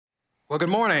Well, good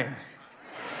morning.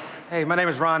 Hey, my name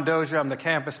is Ron Dozier. I'm the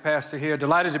campus pastor here.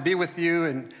 Delighted to be with you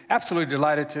and absolutely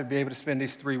delighted to be able to spend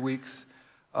these 3 weeks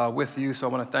with you. So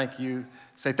I want to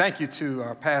say thank you to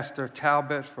our pastor,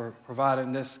 Talbot, for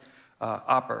providing this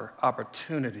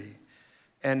opportunity.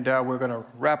 And we're going to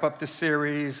wrap up this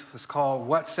series. It's called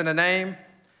What's in a Name?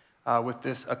 With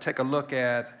this, I'll take a look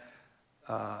at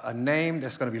a name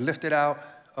that's going to be lifted out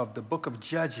of the book of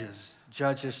Judges,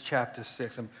 Judges chapter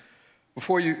 6. And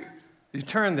before you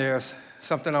turn there,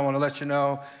 something I want to let you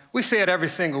know. We say it every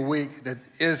single week that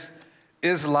is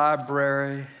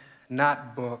library,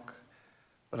 not book,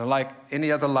 but unlike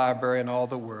any other library in all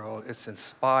the world, it's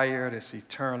inspired, it's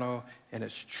eternal, and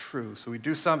it's true. So we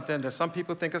do something that some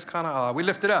people think is kind of odd. We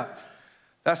lift it up.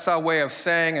 That's our way of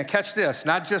saying, and catch this,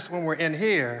 not just when we're in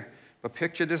here, but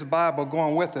picture this Bible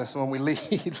going with us when we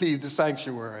leave the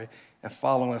sanctuary and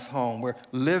following us home. We're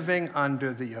living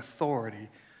under the authority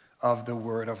of the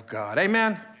Word of God.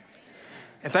 Amen?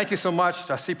 And thank you so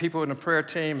much. I see people in the prayer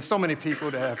team, so many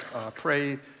people that have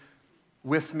prayed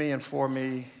with me and for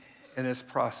me in this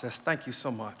process. Thank you so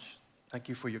much. Thank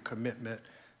you for your commitment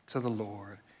to the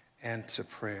Lord and to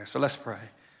prayer. So let's pray.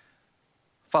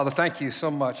 Father, thank you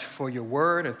so much for your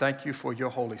word and thank you for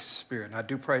your Holy Spirit. And I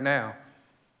do pray now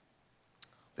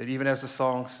that even as the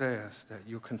song says, that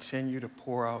you'll continue to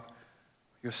pour out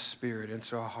your Spirit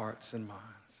into our hearts and minds.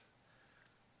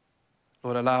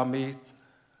 Lord, allow me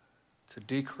to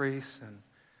decrease, and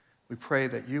we pray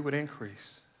that you would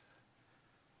increase.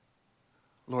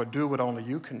 Lord, do what only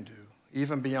you can do,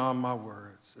 even beyond my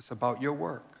words. It's about your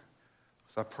work.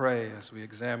 So I pray as we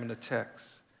examine the text,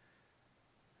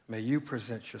 may you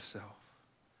present yourself,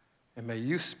 and may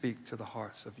you speak to the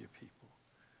hearts of your people.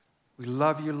 We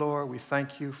love you, Lord. We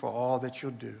thank you for all that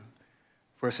you'll do.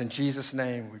 For us in Jesus'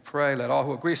 name we pray. Let all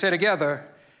who agree say together,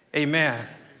 amen.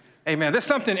 Amen. There's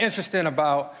something interesting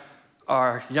about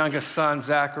our youngest son,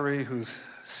 Zachary, who's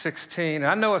 16.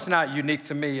 I know it's not unique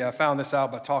to me. I found this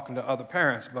out by talking to other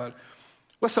parents. But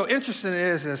what's so interesting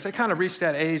is they kind of reach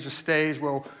that age or stage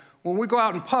where when we go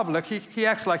out in public, he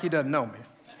acts like he doesn't know me.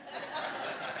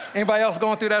 Anybody else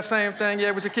going through that same thing? Yeah,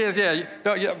 with your kids?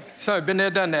 Yeah. Sorry, been there,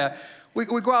 done that. We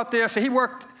go out there. So he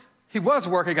was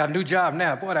working, got a new job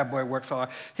now. Boy, that boy works hard.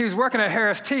 He was working at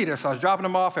Harris Teeter, so I was dropping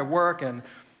him off at work and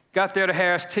got there to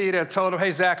Harris Teeter and told him,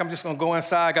 hey, Zach, I'm just going to go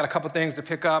inside. Got a couple things to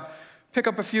pick up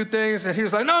a few things. And he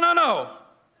was like, no.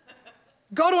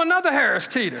 Go to another Harris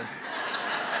Teeter.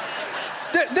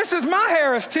 This is my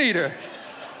Harris Teeter.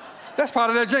 That's part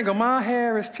of that jingle, my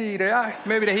Harris Teeter.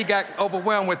 Maybe that he got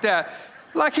overwhelmed with that,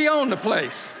 like he owned the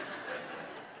place.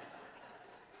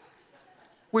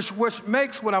 Which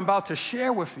makes what I'm about to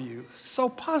share with you so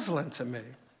puzzling to me.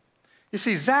 You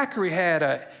see, Zachary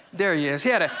there he is,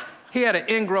 he had an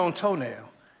ingrown toenail.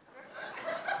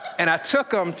 And I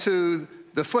took him to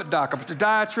the foot doctor, the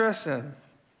podiatrist, and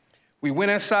we went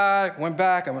inside, went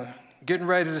back, I'm getting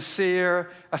ready to see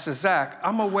her. I said, Zach,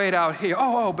 I'm gonna wait out here.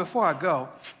 Oh, before I go,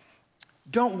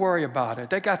 don't worry about it.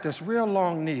 They got this real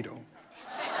long needle.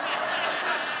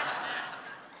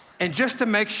 And just to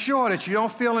make sure that you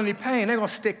don't feel any pain, they're gonna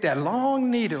stick that long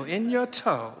needle in your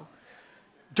toe.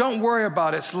 Don't worry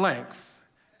about its length.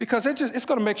 Because it's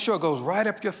gonna make sure it goes right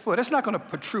up your foot. It's not gonna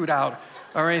protrude out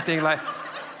or anything like.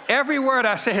 Every word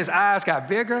I said, his eyes got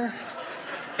bigger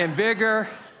and bigger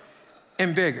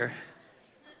and bigger.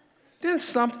 Then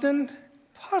something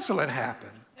puzzling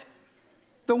happened.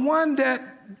 The one that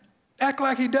act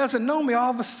like he doesn't know me, all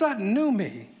of a sudden knew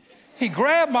me. He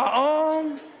grabbed my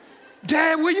arm.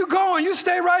 Dad, where you going? You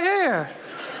stay right here.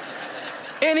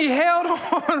 And he held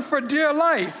on for dear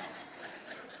life.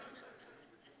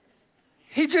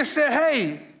 He just said,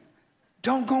 hey,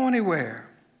 don't go anywhere.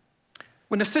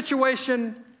 When the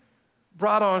situation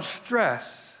brought on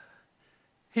stress,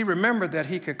 he remembered that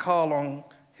he could call on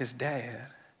his dad.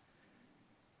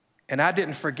 And I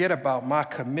didn't forget about my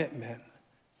commitment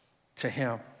to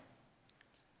him.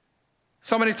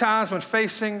 So many times when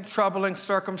facing troubling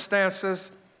circumstances,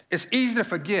 it's easy to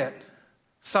forget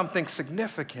something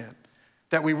significant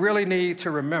that we really need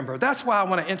to remember. That's why I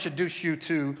want to introduce you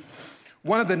to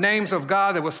one of the names of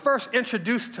God that was first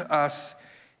introduced to us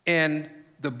in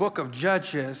the book of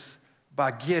Judges by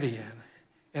Gideon.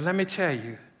 And let me tell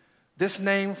you, this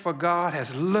name for God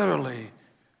has literally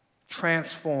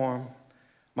transformed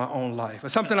my own life.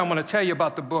 It's something I want to tell you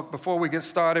about the book before we get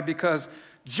started, because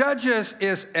Judges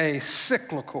is a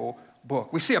cyclical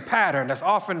book. We see a pattern that's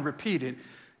often repeated.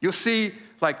 You'll see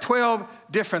like 12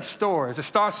 different stories. It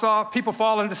starts off, people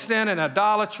fall into sin and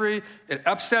idolatry. It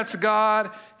upsets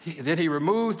God. Then he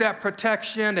removes that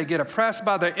protection. They get oppressed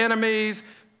by their enemies.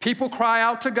 People cry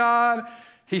out to God.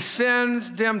 He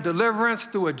sends them deliverance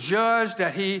through a judge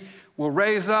that he will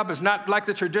raise up. It's not like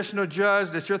the traditional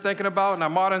judge that you're thinking about in our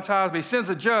modern times, but he sends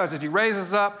a judge that he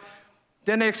raises up.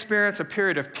 Then they experience a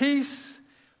period of peace,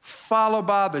 followed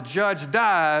by the judge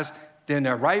dies. Then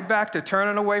they're right back to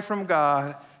turning away from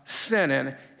God,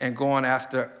 sinning, and going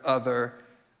after other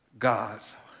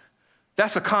gods.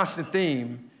 That's a constant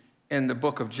theme in the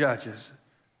book of Judges.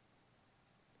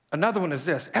 Another one is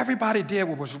this: everybody did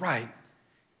what was right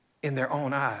in their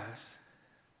own eyes.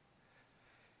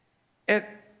 And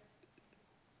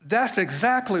that's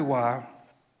exactly why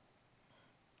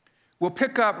we'll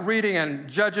pick up reading in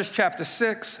Judges chapter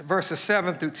 6, verses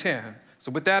 7 through 10.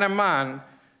 So with that in mind,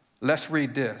 let's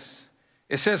read this.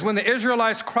 It says, when the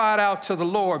Israelites cried out to the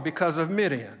Lord because of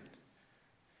Midian,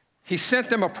 he sent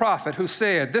them a prophet who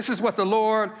said, this is what the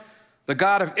Lord, the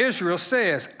God of Israel,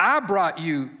 says. I brought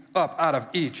you up out of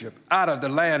Egypt, out of the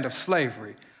land of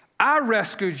slavery. I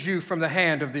rescued you from the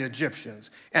hand of the Egyptians,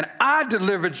 and I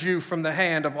delivered you from the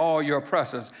hand of all your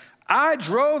oppressors. I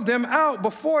drove them out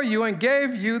before you and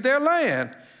gave you their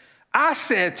land. I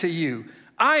said to you,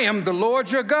 I am the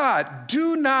Lord your God.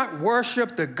 Do not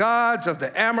worship the gods of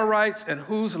the Amorites in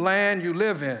whose land you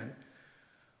live in.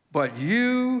 But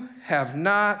you have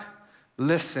not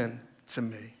listened to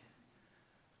me.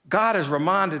 God has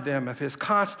reminded them of his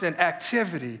constant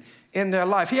activity in their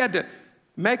life. He had to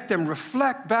make them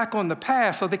reflect back on the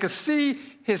past so they could see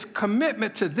his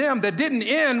commitment to them that didn't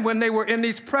end when they were in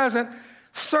these present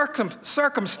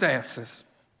circumstances.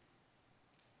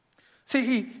 See,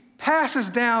 he passes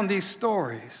down these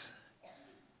stories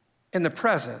in the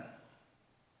present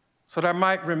so that I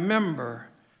might remember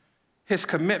his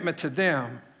commitment to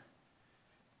them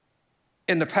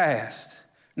in the past.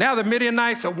 Now the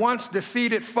Midianites, a once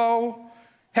defeated foe,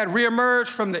 had reemerged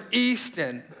from the east,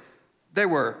 and they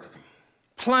were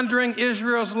plundering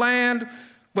Israel's land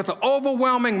with an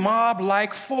overwhelming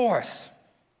mob-like force.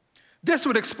 This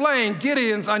would explain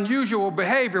Gideon's unusual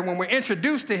behavior when we're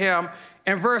introduced to him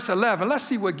in verse 11. Let's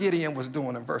see what Gideon was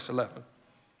doing in verse 11.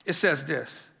 It says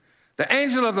this: the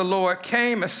angel of the Lord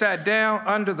came and sat down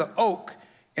under the oak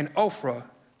in Ophrah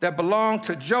that belonged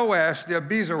to Joash the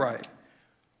Abiezrite,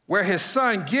 where his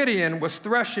son Gideon was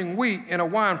threshing wheat in a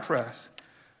winepress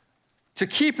to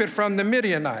keep it from the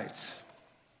Midianites.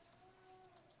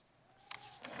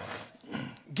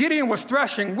 Gideon was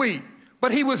threshing wheat,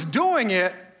 but he was doing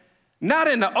it not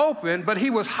in the open, but he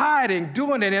was hiding,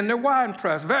 doing it in the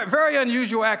winepress. Very, very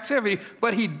unusual activity,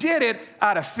 but he did it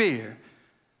out of fear.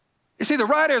 You see, the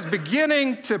writer is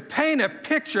beginning to paint a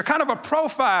picture, kind of a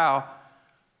profile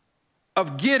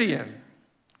of Gideon.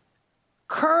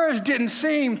 Courage didn't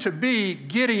seem to be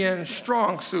Gideon's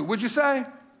strong suit, would you say?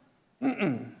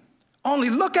 Only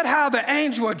look at how the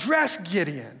angel addressed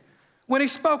Gideon when he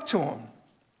spoke to him.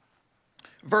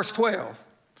 Verse 12,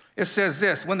 it says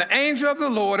this: when the angel of the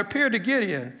Lord appeared to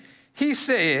Gideon, he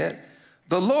said,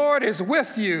 the Lord is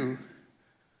with you,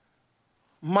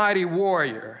 mighty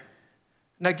warrior.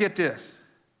 Now get this.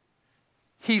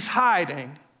 He's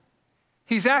hiding.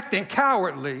 He's acting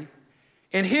cowardly.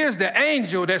 And here's the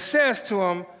angel that says to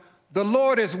him, the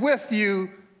Lord is with you,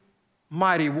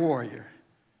 mighty warrior.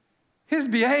 His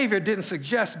behavior didn't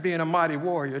suggest being a mighty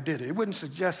warrior, did it? It wouldn't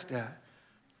suggest that.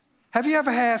 Have you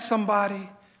ever had somebody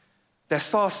that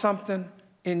saw something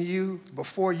in you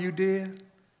before you did?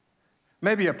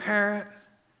 Maybe a parent,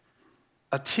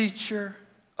 a teacher,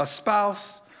 a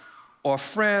spouse, or a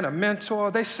friend, a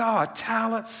mentor. They saw a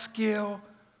talent, skill,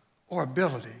 or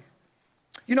ability.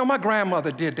 You know, my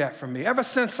grandmother did that for me. Ever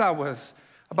since I was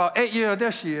about 8 years,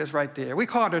 there she is right there. We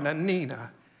called her Nanina.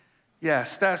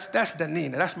 Yes, that's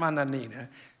Nanina. That's my Nanina.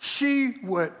 She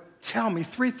would tell me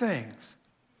 3 things.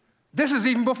 This is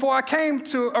even before I came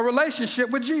to a relationship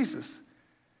with Jesus.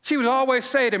 She would always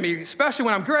say to me, especially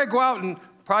when I'm going to go out and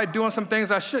probably doing some things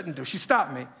I shouldn't do, she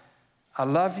stopped me. I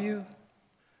love you.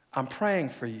 I'm praying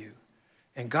for you.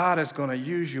 And God is going to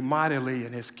use you mightily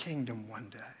in his kingdom one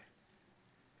day.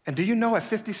 And do you know at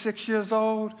 56 years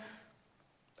old,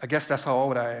 I guess that's how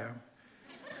old I am,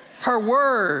 her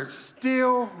words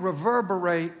still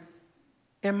reverberate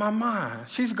in my mind.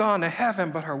 She's gone to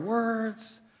heaven, but her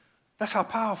words, that's how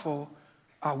powerful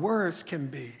our words can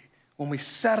be when we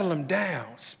settle them down,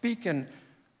 speaking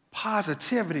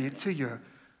positivity to your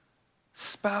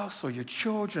spouse or your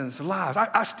children's lives.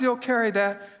 I still carry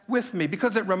that with me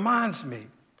because it reminds me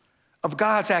of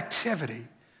God's activity.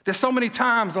 There's so many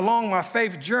times along my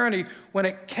faith journey when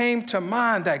it came to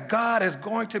mind that God is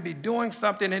going to be doing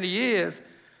something, and he is,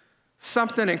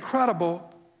 something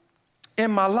incredible in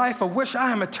my life of which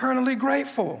I am eternally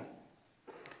grateful.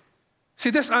 See,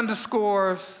 this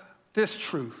underscores this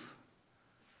truth.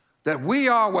 that we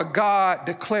are what God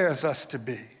declares us to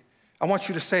be. I want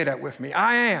you to say that with me.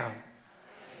 I am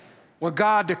what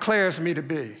God declares me to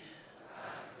be,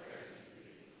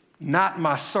 not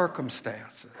my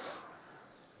circumstances.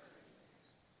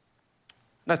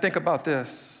 Now think about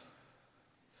this.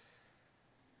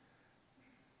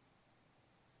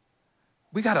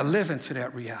 We got to live into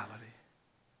that reality.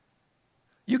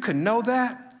 You can know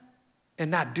that and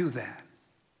not do that.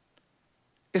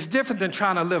 It's different than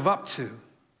trying to live up to.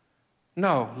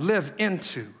 No, live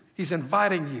into. He's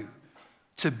inviting you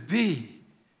to be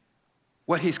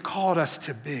what he's called us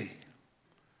to be.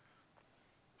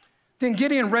 Then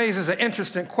Gideon raises an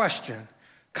interesting question,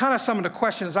 kind of some of the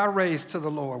questions I raise to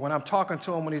the Lord when I'm talking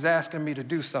to him when he's asking me to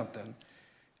do something,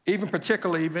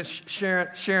 particularly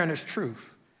sharing his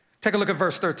truth. Take a look at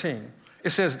verse 13.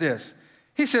 It says this.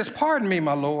 He says, "Pardon me,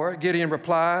 my Lord," Gideon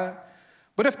replied,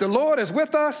 "but if the Lord is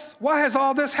with us, why has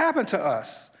all this happened to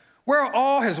us? Where are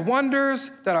all his wonders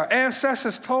that our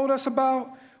ancestors told us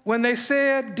about when they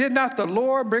said, 'Did not the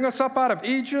Lord bring us up out of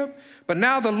Egypt?' But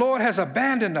now the Lord has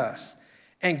abandoned us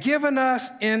and given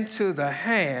us into the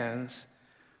hands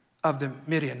of the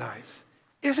Midianites."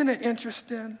 Isn't it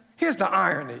interesting? Here's the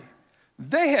irony.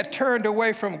 They had turned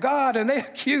away from God and they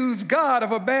accused God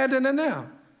of abandoning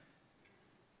them.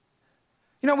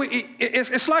 You know,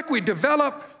 it's like we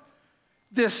develop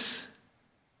this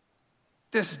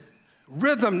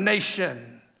rhythm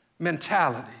nation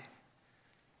mentality.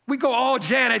 We go all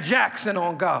Janet Jackson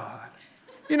on God.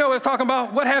 You know what it's talking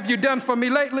about? What have you done for me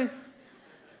lately?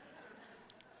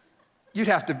 You'd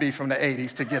have to be from the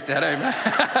 80s to get that, amen?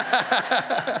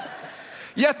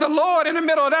 Yet the Lord, in the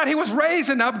middle of that, he was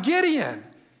raising up Gideon.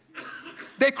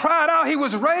 They cried out, he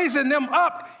was raising them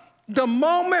up. The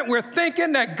moment we're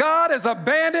thinking that God is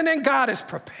abandoning, God is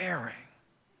preparing.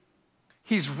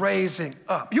 He's raising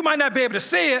up. You might not be able to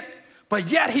see it, but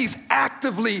yet he's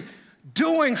actively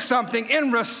doing something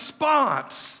in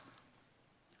response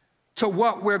to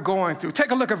what we're going through.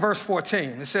 Take a look at verse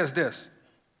 14. It says this.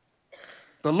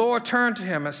 The Lord turned to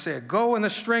him and said, "Go in the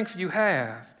strength you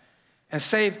have and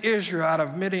save Israel out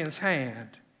of Midian's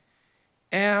hand.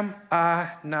 Am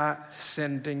I not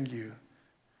sending you?"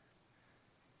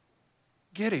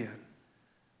 Gideon,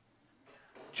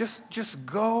 just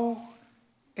go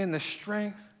in the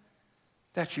strength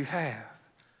that you have.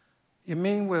 You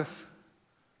mean with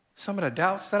some of the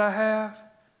doubts that I have?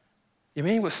 You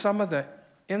mean with some of the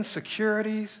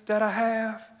insecurities that I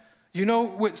have? You know,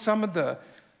 with some of the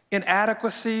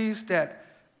inadequacies that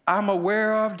I'm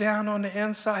aware of down on the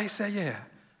inside? He said, yeah,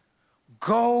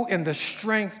 go in the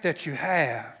strength that you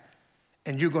have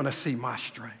and you're going to see my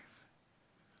strength.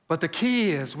 But the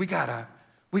key is we gotta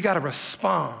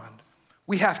respond.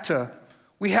 We have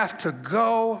to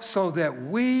go so that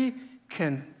we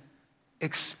can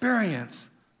experience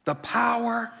the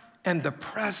power and the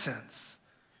presence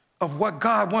of what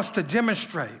God wants to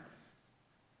demonstrate.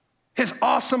 His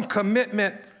awesome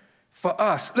commitment for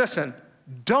us. Listen,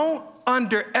 don't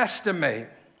underestimate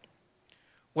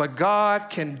what God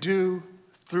can do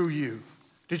through you.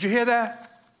 Did you hear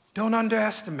that? Don't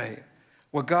underestimate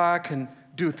what God can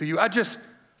do through you. I just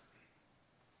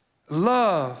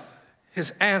love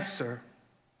his answer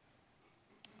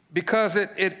because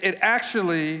it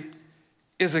actually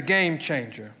is a game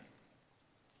changer.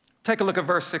 Take a look at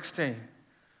verse 16.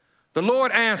 The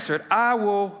Lord answered, "I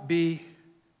will be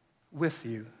with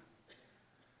you,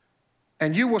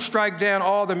 and you will strike down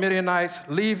all the Midianites,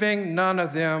 leaving none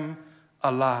of them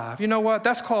alive." You know what?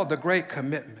 That's called the Great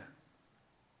Commitment.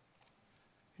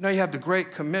 You know, you have the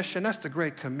Great Commission. That's the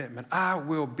Great Commitment. I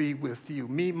will be with you,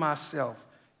 me, myself,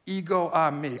 ego,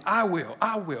 I, me. I will.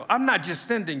 I'm not just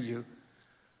sending you.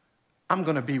 I'm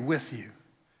going to be with you.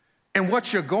 And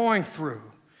what you're going through,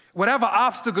 whatever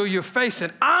obstacle you're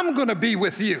facing, I'm going to be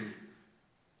with you.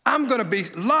 I'm going to be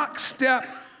lockstep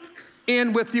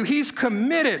in with you. He's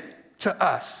committed to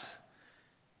us.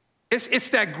 It's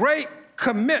that great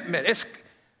commitment. It's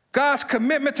God's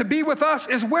commitment to be with us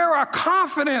is where our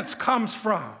confidence comes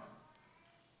from.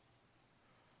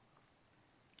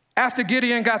 After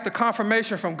Gideon got the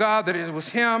confirmation from God that it was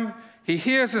him, he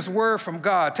hears his word from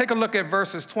God. Take a look at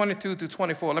verses 22 through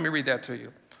 24. Let me read that to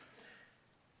you.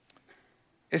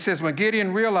 It says, when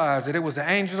Gideon realized that it was the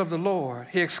angel of the Lord,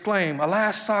 he exclaimed,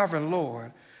 "Alas, sovereign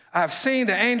Lord, I have seen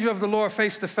the angel of the Lord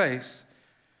face to face."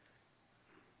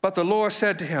 But the Lord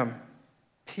said to him,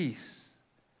 "Peace,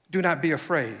 do not be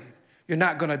afraid. You're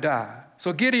not going to die."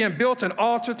 So Gideon built an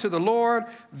altar to the Lord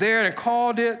there and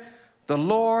called it, "The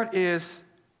Lord is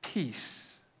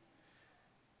Peace."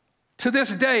 To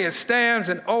this day, it stands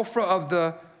in Ophrah of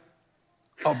the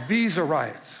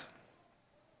Abiezrites.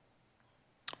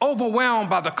 Overwhelmed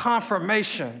by the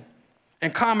confirmation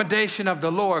in commendation of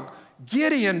the Lord,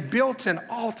 Gideon built an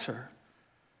altar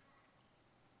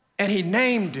and he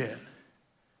named it.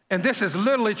 And this has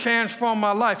literally transformed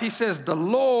my life. He says, the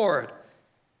Lord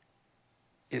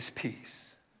is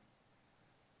peace.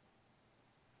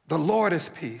 The Lord is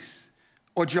peace,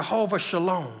 or Jehovah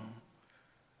Shalom,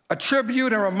 a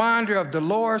tribute and reminder of the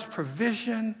Lord's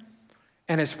provision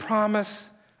and his promise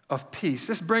of peace.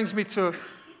 This brings me to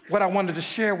what I wanted to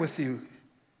share with you.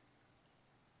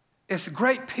 It's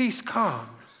great peace comes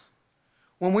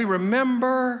when we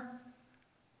remember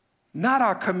not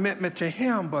our commitment to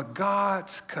him, but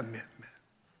God's commitment.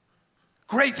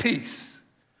 Great peace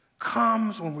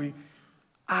comes when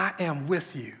I am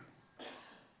with you.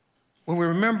 When we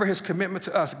remember his commitment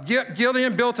to us.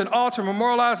 Gideon built an altar,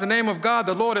 memorialized the name of God,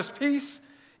 the Lord is peace.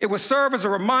 It would serve as a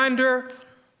reminder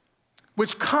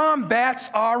which combats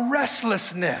our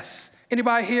restlessness.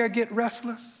 Anybody here get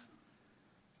restless?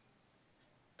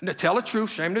 To tell the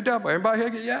truth, shame the devil. Everybody here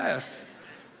get yes.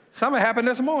 Something happened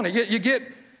this morning. You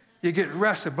get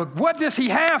rested. But what does he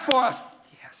have for us?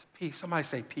 Yes, peace. Somebody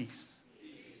say peace.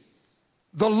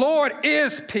 The Lord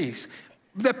is peace.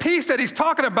 The peace that he's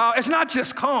talking about is not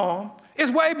just calm.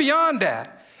 It's way beyond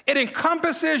that. It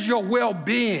encompasses your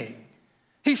well-being.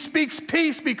 He speaks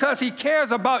peace because he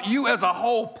cares about you as a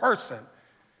whole person.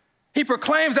 He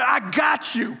proclaims that I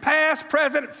got you, past,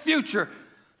 present, future.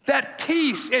 That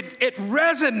peace, it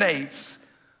resonates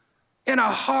in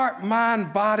our heart,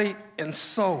 mind, body, and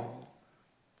soul.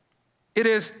 It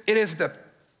is the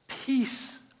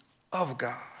peace of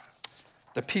God,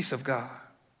 the peace of God.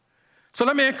 So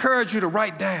let me encourage you to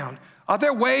write down, are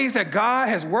there ways that God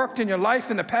has worked in your life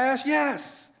in the past?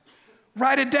 Yes.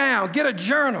 Write it down. Get a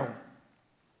journal.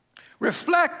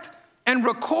 Reflect and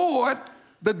record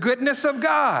the goodness of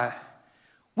God.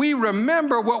 We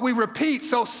remember what we repeat,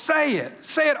 so say it.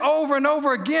 Say it over and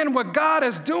over again, what God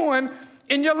is doing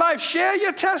in your life. Share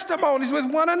your testimonies with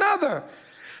one another.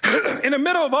 In the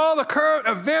middle of all the current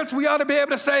events, we ought to be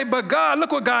able to say, but God,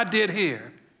 look what God did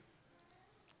here.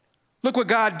 Look what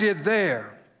God did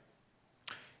there.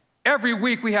 Every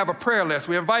week we have a prayer list.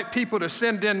 We invite people to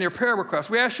send in their prayer requests.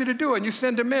 We ask you to do it, and you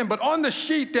send them in. But on the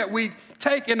sheet that we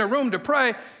take in the room to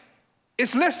pray,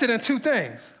 it's listed in two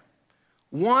things.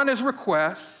 One is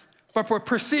requests, but what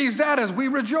precedes that is we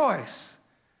rejoice.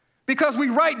 Because we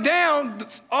write down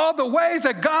all the ways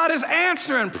that God is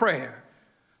answering prayer.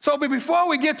 So before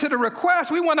we get to the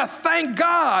request, we want to thank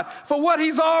God for what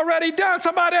he's already done.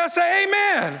 Somebody else say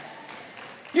amen.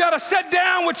 You ought to sit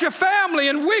down with your family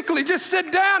and weekly, just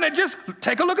sit down and just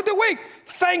take a look at the week.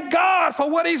 Thank God for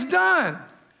what he's done.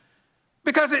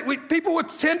 Because people would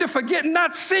tend to forget and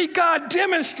not see God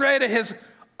demonstrated his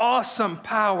awesome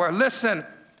power. Listen,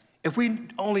 if we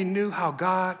only knew how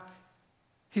God,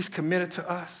 he's committed to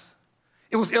us.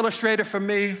 It was illustrated for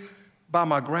me by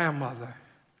my grandmother,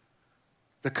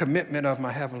 the commitment of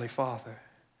my Heavenly Father.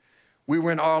 We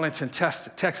were in Arlington,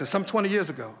 Texas, some 20 years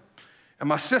ago. And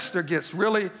my sister gets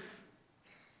really,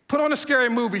 put on a scary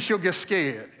movie, she'll get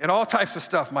scared, and all types of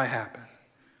stuff might happen.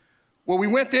 Well, we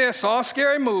went there, saw a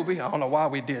scary movie. I don't know why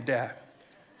we did that.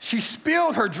 She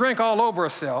spilled her drink all over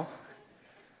herself.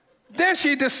 Then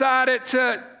she decided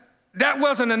that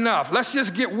wasn't enough. Let's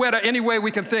just get wetter any way we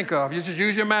can think of. You just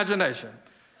use your imagination.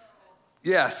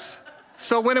 Yes.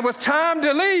 So when it was time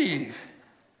to leave,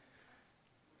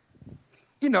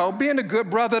 being the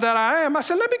good brother that I am, I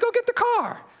said, let me go get the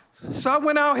car. So I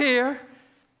went out here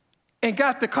and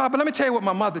got the car, but let me tell you what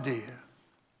my mother did.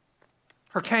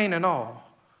 Her cane and all.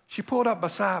 She pulled up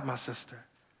beside my sister.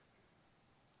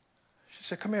 She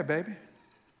said, come here, baby.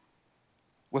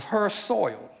 With her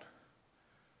soiled,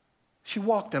 she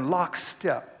walked in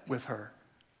lockstep with her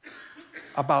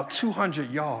about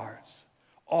 200 yards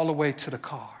all the way to the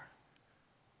car,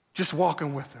 just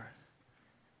walking with her,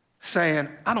 saying,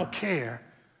 I don't care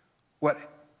what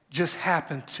just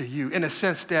happened to you, in a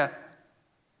sense that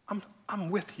I'm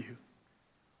with you.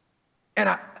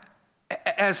 And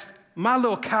as my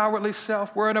little cowardly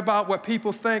self, worrying about what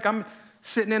people think, I'm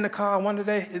sitting in the car, I wonder,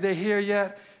 did they hear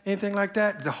yet? Anything like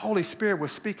that? The Holy Spirit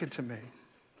was speaking to me.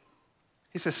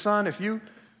 He said, son, if you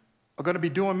are going to be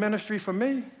doing ministry for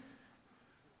me,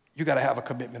 you got to have a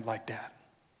commitment like that.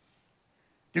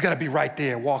 You got to be right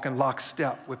there, walking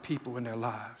lockstep with people in their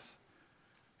lives.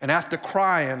 And after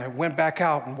crying, I went back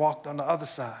out and walked on the other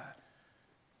side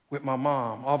with my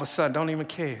mom. All of a sudden, don't even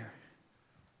care.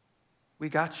 We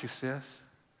got you, sis.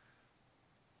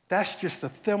 That's just a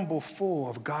thimbleful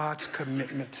of God's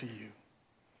commitment to you,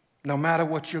 no matter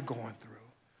what you're going through.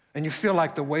 And you feel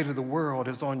like the weight of the world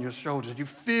is on your shoulders. You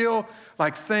feel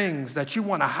like things that you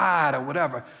want to hide or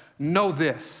whatever. Know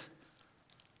this.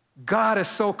 God is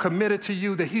so committed to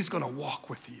you that he's going to walk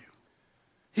with you.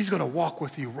 He's going to walk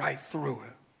with you right through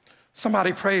it.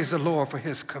 Somebody praise the Lord for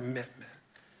his commitment.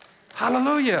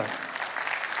 Hallelujah.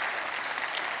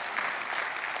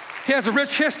 He has a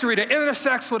rich history that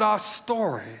intersects with our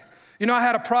story. You know, I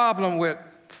had a problem with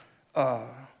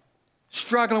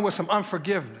struggling with some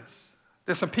unforgiveness.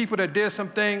 There's some people that did some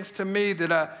things to me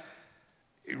that I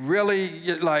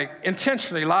really, like,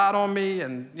 intentionally lied on me,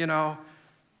 and, you know,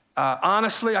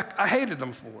 honestly, I hated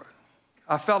them for it.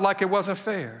 I felt like it wasn't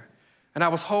fair, and I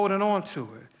was holding on to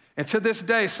it. And to this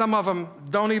day, some of them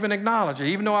don't even acknowledge it,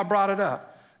 even though I brought it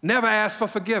up. Never asked for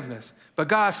forgiveness. But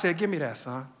God said, give me that,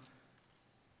 son.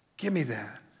 Give me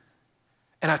that.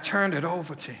 And I turned it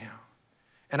over to him,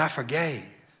 and I forgave.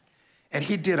 And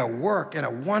he did a work and a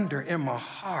wonder in my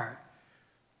heart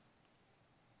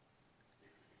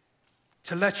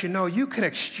to let you know you can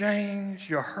exchange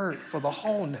your hurt for the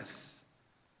wholeness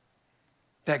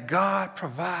that God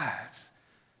provides.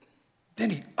 Then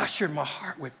he ushered my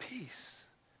heart with peace.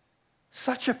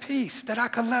 Such a peace that I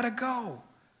could let it go.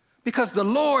 Because the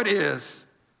Lord is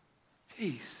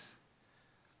peace.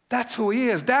 That's who he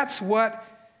is. That's what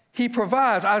he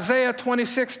provides. Isaiah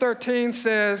 26:13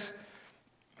 says,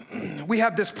 we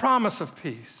have this promise of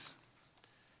peace.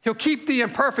 He'll keep thee in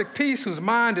perfect peace whose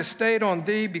mind is stayed on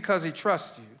thee because he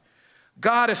trusts you.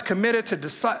 God is committed to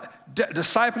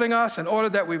discipling us in order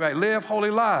that we may live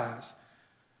holy lives.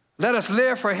 Let us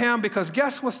live for him, because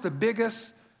guess what's the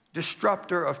biggest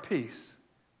disruptor of peace?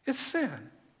 It's sin.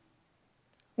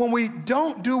 When we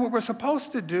don't do what we're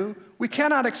supposed to do, we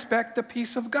cannot expect the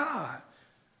peace of God.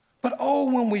 But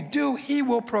when we do, he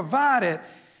will provide it,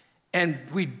 and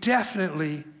we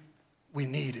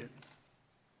need it.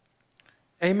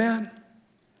 Amen?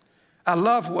 I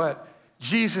love what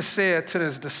Jesus said to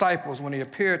his disciples when he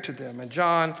appeared to them in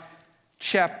John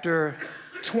chapter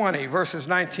 20, verses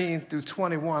 19 through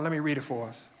 21. Let me read it for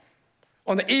us.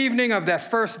 On the evening of that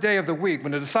first day of the week,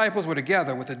 when the disciples were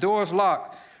together with the doors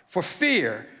locked for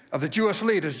fear of the Jewish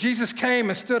leaders, Jesus came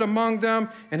and stood among them,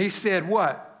 and he said,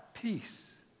 what? Peace.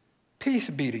 Peace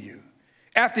be to you.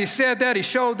 After he said that, he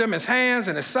showed them his hands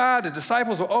and his side. The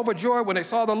disciples were overjoyed when they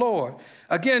saw the Lord.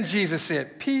 Again, Jesus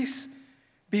said, peace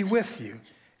be with you.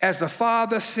 As the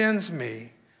Father sends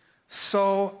me,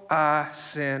 so I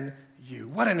send you.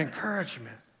 What an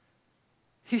encouragement.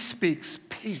 He speaks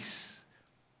peace.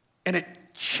 And it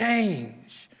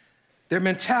changed their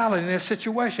mentality and their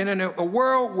situation. In a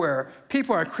world where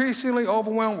people are increasingly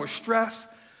overwhelmed with stress,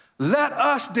 let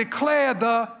us declare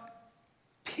the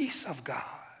peace of God.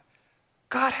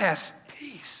 God has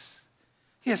peace.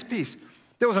 He has peace.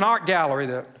 There was an art gallery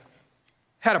that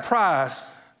had a prize.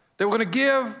 They were going to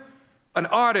give an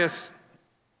artist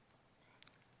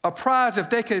a prize if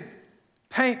they could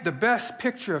paint the best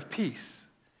picture of peace.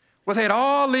 Well, they had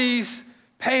all these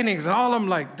paintings, and all of them,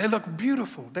 like, they looked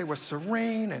beautiful. They were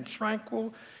serene and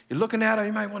tranquil. You're looking at them,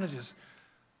 you might want to just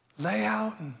lay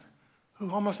out, and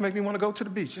almost make me want to go to the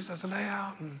beach. Just as a lay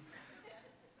out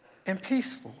and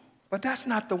peaceful. But that's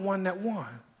not the one that won.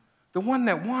 The one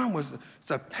that won was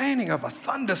a painting of a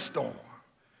thunderstorm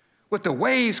with the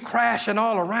waves crashing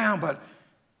all around. But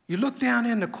you look down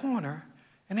in the corner,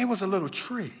 and there was a little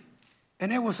tree,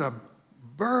 and there was a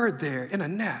bird there in a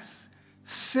nest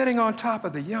sitting on top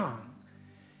of the young.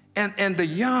 And the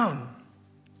young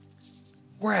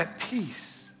were at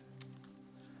peace.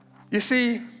 You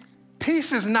see,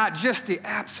 peace is not just the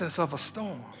absence of a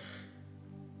storm,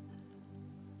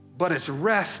 but it's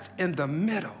rest in the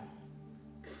middle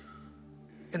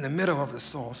of the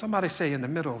storm. Somebody say, in the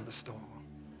middle of the storm.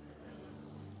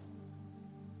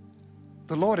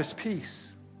 The Lord is peace.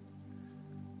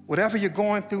 Whatever you're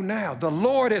going through now, the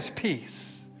Lord is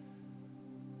peace.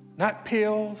 Not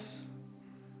pills,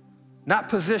 not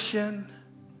position,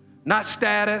 not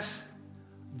status.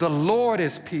 The Lord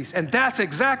is peace. And that's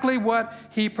exactly what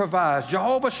he provides.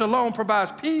 Jehovah Shalom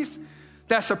provides peace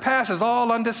that surpasses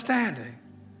all understanding.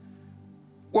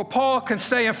 What Paul can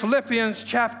say in Philippians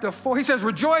chapter 4, he says,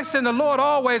 rejoice in the Lord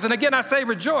always. And again, I say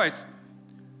rejoice.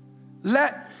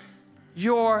 Let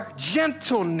your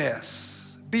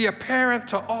gentleness be apparent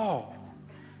to all.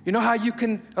 You know how you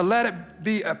can let it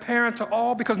be apparent to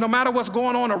all? Because no matter what's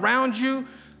going on around you,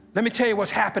 let me tell you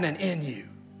what's happening in you.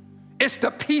 It's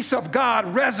the peace of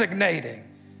God resonating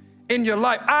in your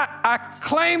life. I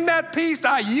claim that peace.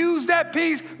 I use that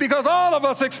peace because all of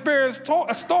us experience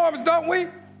storms, don't we?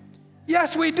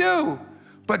 Yes, we do.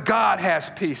 But God has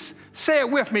peace. Say it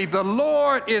with me. The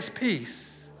Lord is peace.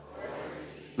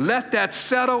 Let that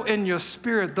settle in your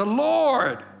spirit. The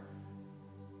Lord,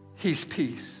 he's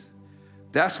peace.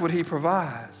 That's what he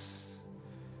provides.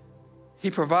 He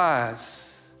provides.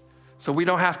 so we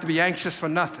don't have to be anxious for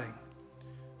nothing.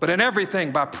 But in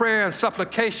everything, by prayer and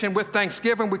supplication with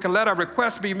thanksgiving, we can let our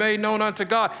requests be made known unto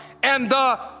God. And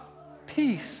the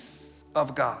peace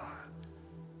of God,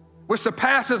 which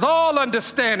surpasses all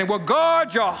understanding, will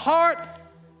guard your heart,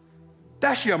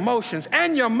 that's your emotions,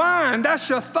 and your mind, that's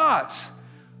your thoughts.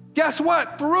 Guess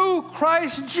what? Through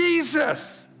Christ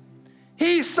Jesus.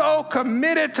 He's so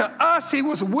committed to us, he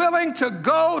was willing to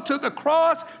go to the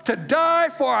cross to die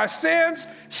for our sins,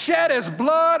 shed his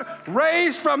blood,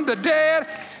 raised from the dead.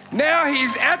 Now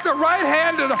he's at the right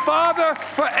hand of the Father,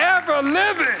 forever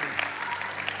living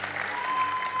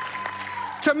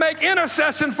to make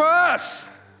intercession for us.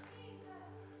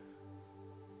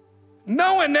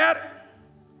 Knowing that,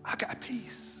 I got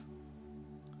peace.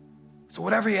 So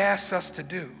whatever he asks us to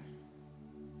do,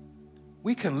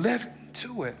 we can live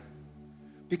into it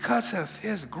because of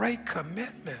his great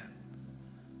commitment.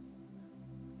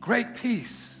 Great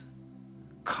peace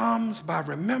comes by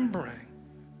remembering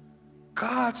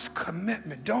God's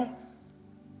commitment.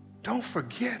 Don't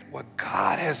forget what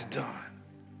God has done.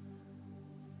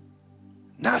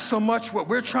 Not so much what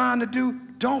we're trying to do.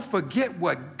 Don't forget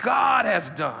what God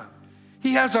has done.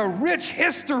 He has a rich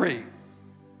history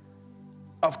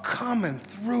of coming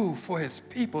through for his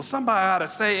people. Somebody ought to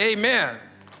say amen.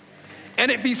 And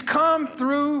if he's come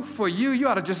through for you, you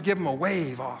ought to just give him a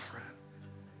wave offering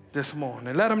this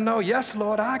morning. Let him know, yes,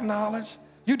 Lord, I acknowledge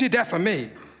you did that for me.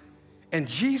 And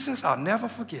Jesus, I'll never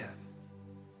forget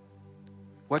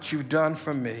what you've done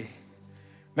for me.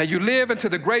 May you live into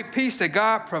the great peace that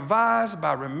God provides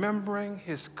by remembering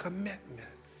his commitment.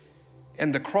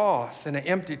 And the cross and the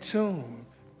empty tomb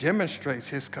demonstrates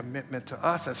his commitment to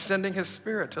us and sending his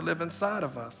Spirit to live inside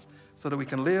of us so that we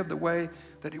can live the way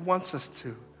that he wants us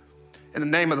to. In the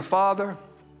name of the Father,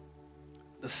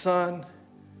 the Son,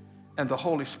 and the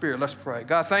Holy Spirit, let's pray.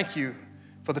 God, thank you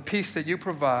for the peace that you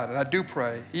provide. And I do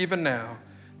pray, even now,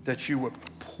 that you would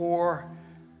pour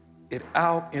it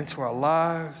out into our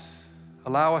lives.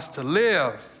 Allow us to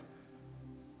live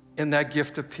in that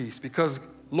gift of peace because,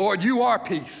 Lord, you are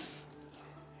peace.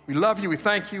 We love you. We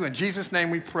thank you. In Jesus'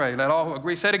 name we pray. Let all who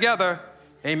agree say together,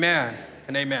 amen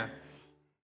and amen.